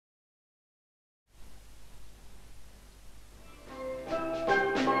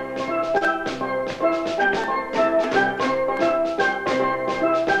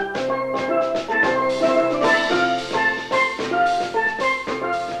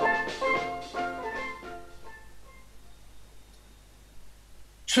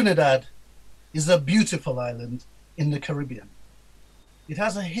Trinidad is a beautiful island in the Caribbean. It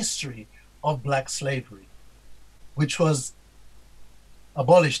has a history of black slavery, which was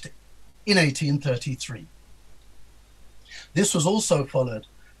abolished in 1833. This was also followed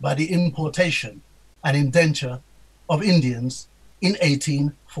by the importation and indenture of Indians in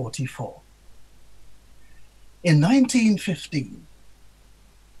 1844. In 1915,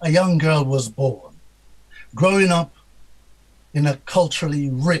 a young girl was born, growing up in a culturally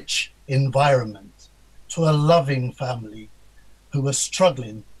rich environment to a loving family who were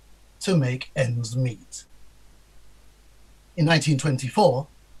struggling to make ends meet. In 1924,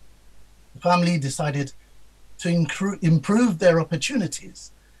 the family decided to improve their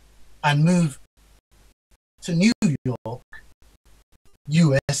opportunities and move to New York,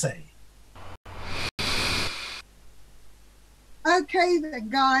 USA. Okay then,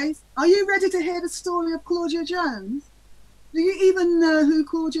 guys, are you ready to hear the story of Claudia Jones? Do you even know who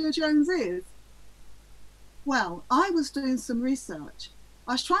Claudia Jones is? Well, I was doing some research.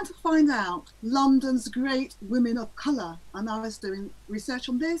 I was trying to find out London's great women of colour, and I was doing research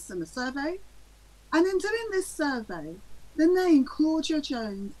on this and a survey. And in doing this survey, the name Claudia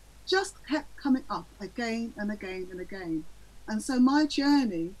Jones just kept coming up again and again and again. And so my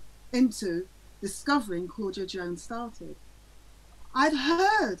journey into discovering Claudia Jones started. I'd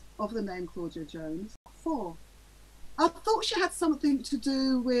heard of the name Claudia Jones before. I thought she had something to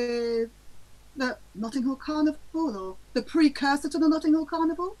do with the Notting Hill Carnival, or the precursor to the Notting Hill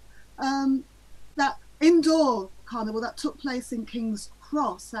Carnival, that indoor carnival that took place in King's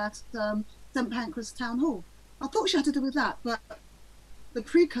Cross at St Pancras Town Hall. I thought she had to do with that, but the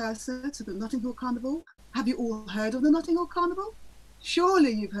precursor to the Notting Hill Carnival, have you all heard of the Notting Hill Carnival?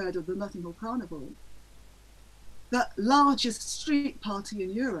 Surely you've heard of the Notting Hill Carnival, the largest street party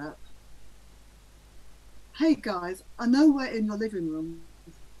in Europe. Hey guys, I know we're in your living room,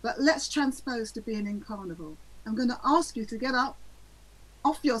 but let's transpose to being in Carnival. I'm going to ask you to get up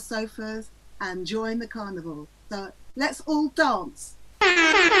off your sofas and join the carnival. So let's all dance.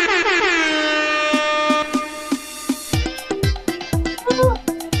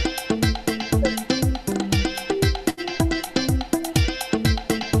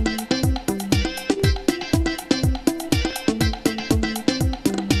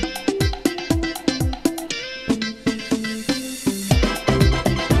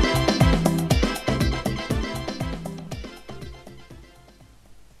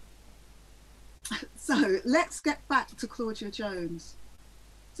 So let's get back to Claudia Jones.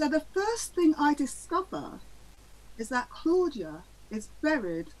 So the first thing I discover is that Claudia is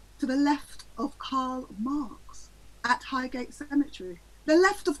buried to the left of Karl Marx at Highgate Cemetery. The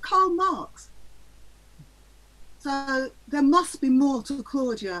left of Karl Marx. So there must be more to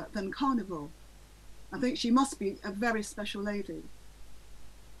Claudia than Carnival. I think she must be a very special lady.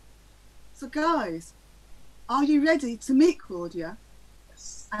 So guys, are you ready to meet Claudia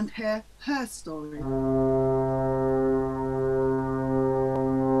and hear her story?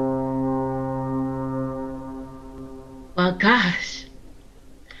 Well, gosh,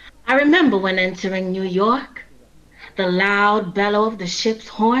 I remember when entering New York, the loud bellow of the ship's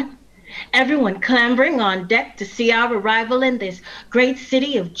horn, everyone clambering on deck to see our arrival in this great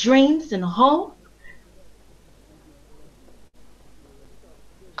city of dreams and hope.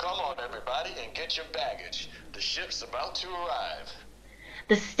 Come on, everybody, and get your baggage. The ship's about to arrive.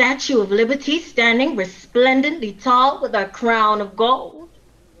 The Statue of Liberty standing resplendently tall with our crown of gold.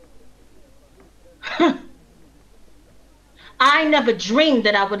 I never dreamed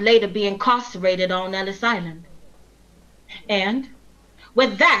that I would later be incarcerated on Ellis Island. And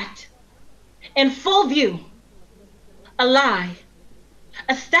with that in full view, a lie,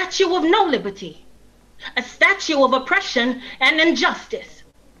 a statue of no liberty, a statue of oppression and injustice.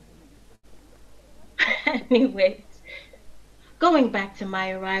 Anyways, going back to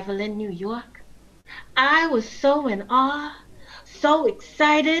my arrival in New York, I was so in awe, so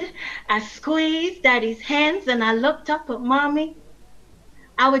excited. I squeezed Daddy's hands and I looked up at Mommy.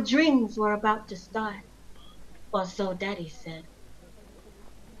 Our dreams were about to start, or so Daddy said.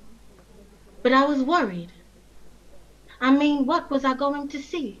 But I was worried. I mean, what was I going to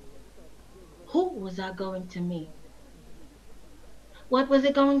see? Who was I going to meet? What was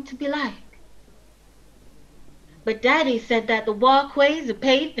it going to be like? But Daddy said that the walkways are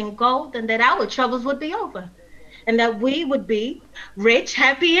paved in gold and that our troubles would be over and that we would be rich,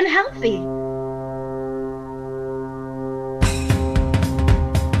 happy, and healthy.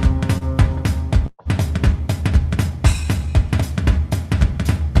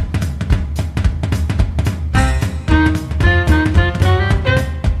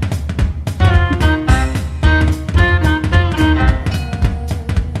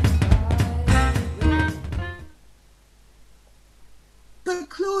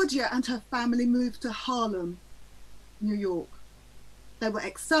 her family moved to Harlem, New York. They were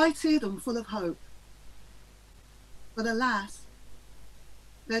excited and full of hope. But alas,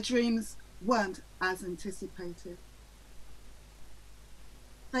 their dreams weren't as anticipated.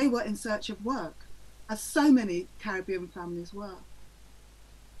 They were in search of work, as so many Caribbean families were.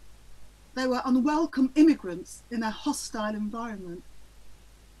 They were unwelcome immigrants in a hostile environment.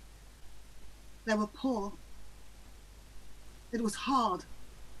 They were poor. It was hard.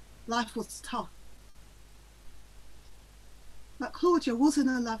 Life was tough. But Claudia was in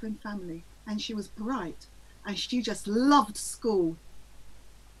a loving family, and she was bright, and she just loved school.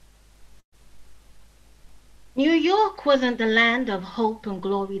 New York wasn't the land of hope and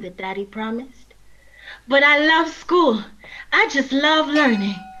glory that Daddy promised. But I love school. I just love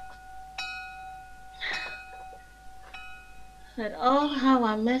learning. But oh, how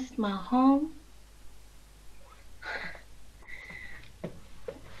I missed my home.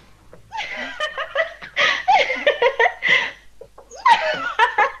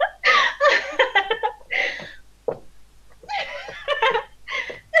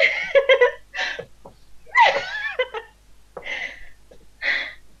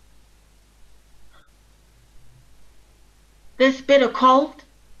 This bitter cold,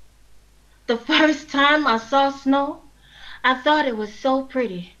 the first time I saw snow, I thought it was so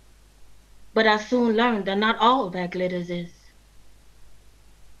pretty, but I soon learned that not all that glitters is.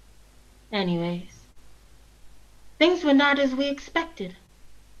 Anyways, things were not as we expected.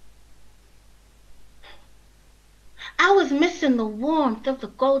 I was missing the warmth of the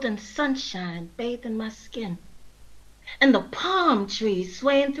golden sunshine bathing my skin, and the palm trees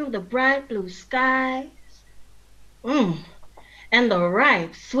swaying through the bright blue skies. And the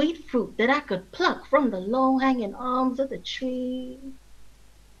ripe, sweet fruit that I could pluck from the low-hanging arms of the tree.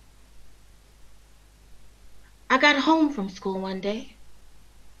 I got home from school one day,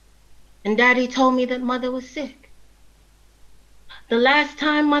 and Daddy told me that Mother was sick. The last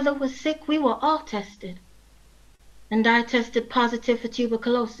time Mother was sick, we were all tested, and I tested positive for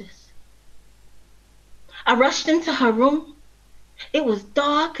tuberculosis. I rushed into her room. It was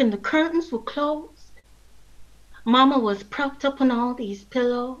dark and the curtains were closed. Mama was propped up on all these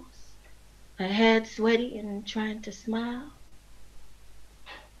pillows, her head sweaty and trying to smile.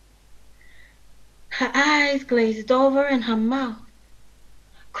 Her eyes glazed over and her mouth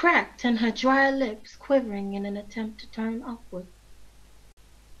cracked and her dry lips quivering in an attempt to turn upward.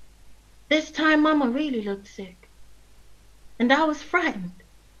 This time Mama really looked sick, and I was frightened.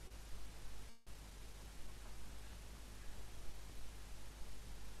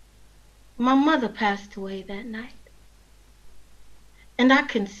 My mother passed away that night, and I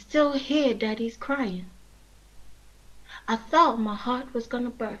can still hear Daddy's crying. I thought my heart was gonna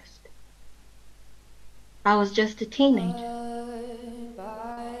burst. I was just a teenager.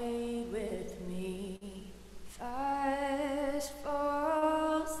 Abide with me, fast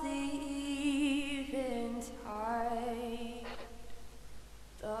falls the eventide,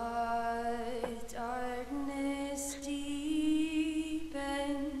 the darkness deepens.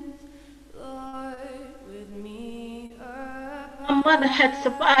 My mother had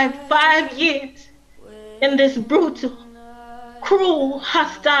survived 5 years in this brutal, cruel,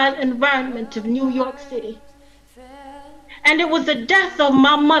 hostile environment of New York City. And it was the death of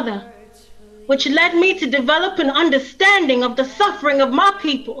my mother which led me to develop an understanding of the suffering of my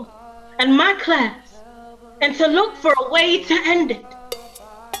people and my class, and to look for a way to end it.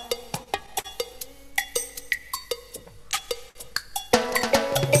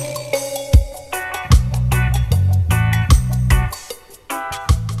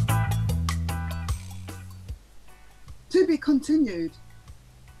 To be continued.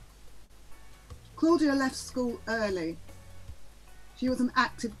 Claudia left school early. She was an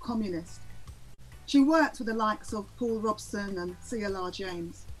active communist. She worked with the likes of Paul Robeson and C.L.R.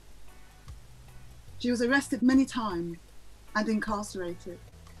 James. She was arrested many times and incarcerated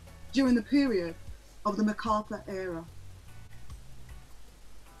during the period of the MacArthur era.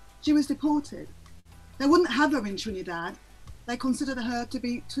 She was deported. They wouldn't have her in Trinidad. They considered her to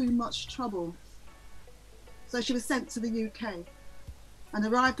be too much trouble. So she was sent to the UK and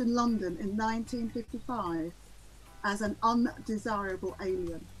arrived in London in 1955 as an undesirable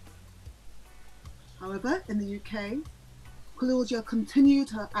alien. However, in the UK, Claudia continued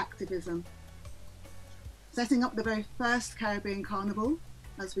her activism, setting up the very first Caribbean Carnival,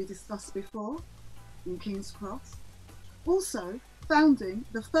 as we discussed before, in King's Cross. Also founding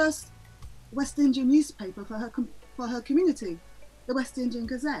the first West Indian newspaper for her community, the West Indian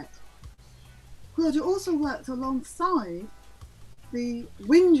Gazette. Claudia also worked alongside the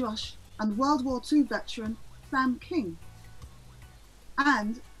Windrush and World War II veteran Sam King,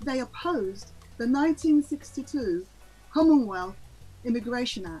 and they opposed the 1962 Commonwealth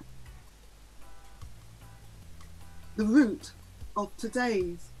Immigration Act, the root of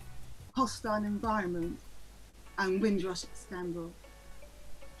today's hostile environment and Windrush scandal.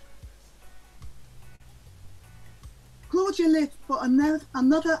 Claudia lived for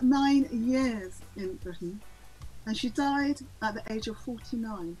another 9 years in Britain, and she died at the age of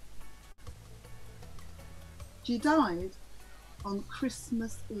 49. She died on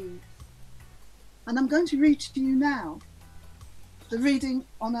Christmas Eve. And I'm going to read to you now the reading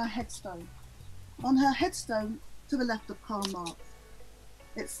on her headstone. On her headstone to the left of Karl Marx,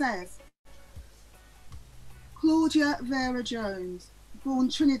 it says, Claudia Vera Jones, born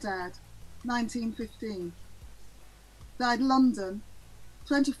Trinidad, 1915. Died London,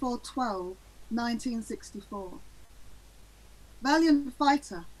 24/12/1964. Valiant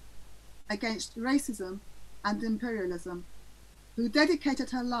fighter against racism and imperialism, who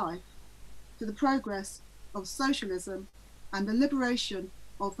dedicated her life to the progress of socialism and the liberation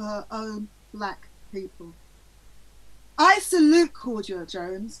of her own black people. I salute Claudia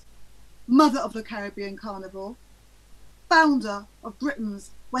Jones, mother of the Caribbean Carnival, founder of Britain's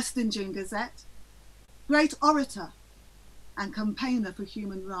West Indian Gazette, great orator and campaigner for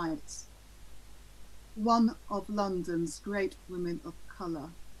human rights, one of London's great women of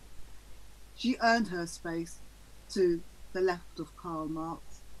colour. She earned her space to the left of Karl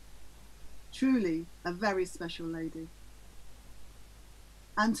Marx. Truly a very special lady.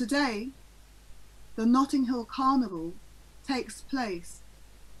 And today, the Notting Hill Carnival takes place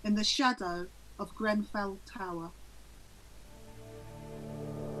in the shadow of Grenfell Tower.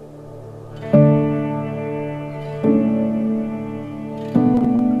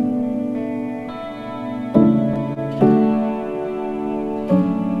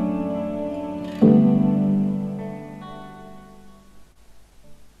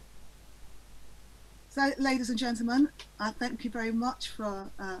 So, ladies and gentlemen, I thank you very much for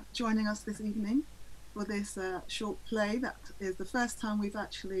joining us this evening for this short play. That is the first time we've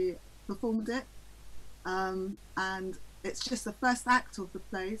actually performed it, and it's just the first act of the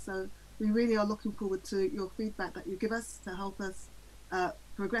play, so we really are looking forward to your feedback that you give us to help us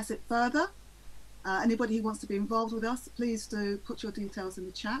progress it further. Anybody who wants to be involved with us, please do put your details in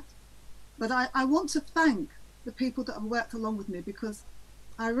the chat. But I want to thank the people that have worked along with me, because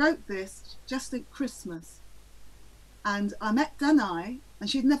I wrote this just at Christmas, and I met Danae, and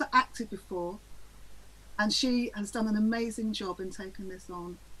she'd never acted before, and she has done an amazing job in taking this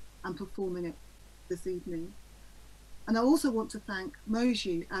on and performing it this evening. And I also want to thank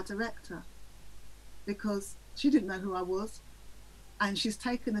Moji, our director, because she didn't know who I was, and she's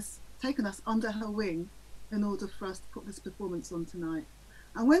taken us under her wing in order for us to put this performance on tonight.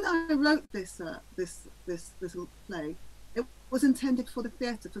 And when I wrote this little play, it was intended for the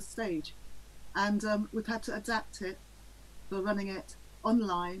theatre, for stage, and we've had to adapt it for running it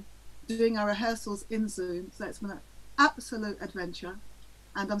online, doing our rehearsals in Zoom, so it's been an absolute adventure,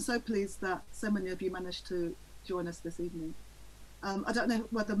 and I'm so pleased that so many of you managed to join us this evening. I don't know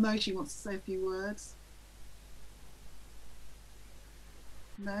whether Moji wants to say a few words.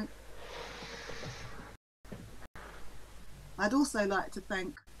 No? I'd also like to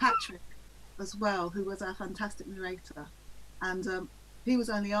thank Patrick as well, who was our fantastic narrator, and he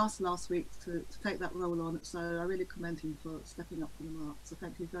was only asked last week to take that role on, so I really commend him for stepping up to the mark. So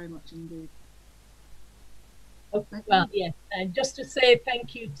thank you very much indeed. Okay, well, yes, and just to say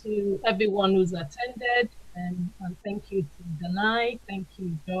thank you to everyone who's attended, and thank you to Danae, thank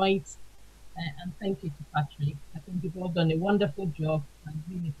you Joyce, and thank you to Patrick. I think you've all done a wonderful job. I'm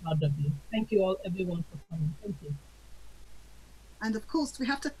really proud of you. Thank you all, everyone, for coming. Thank you. And of course, we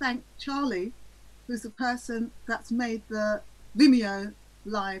have to thank Charlie, who's the person that's made the Vimeo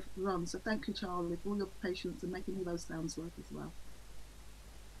live run. So thank you, Charlie, for all your patience and making all those sounds work as well.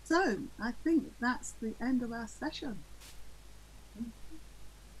 So I think that's the end of our session.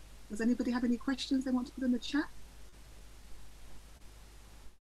 Does anybody have any questions they want to put in the chat?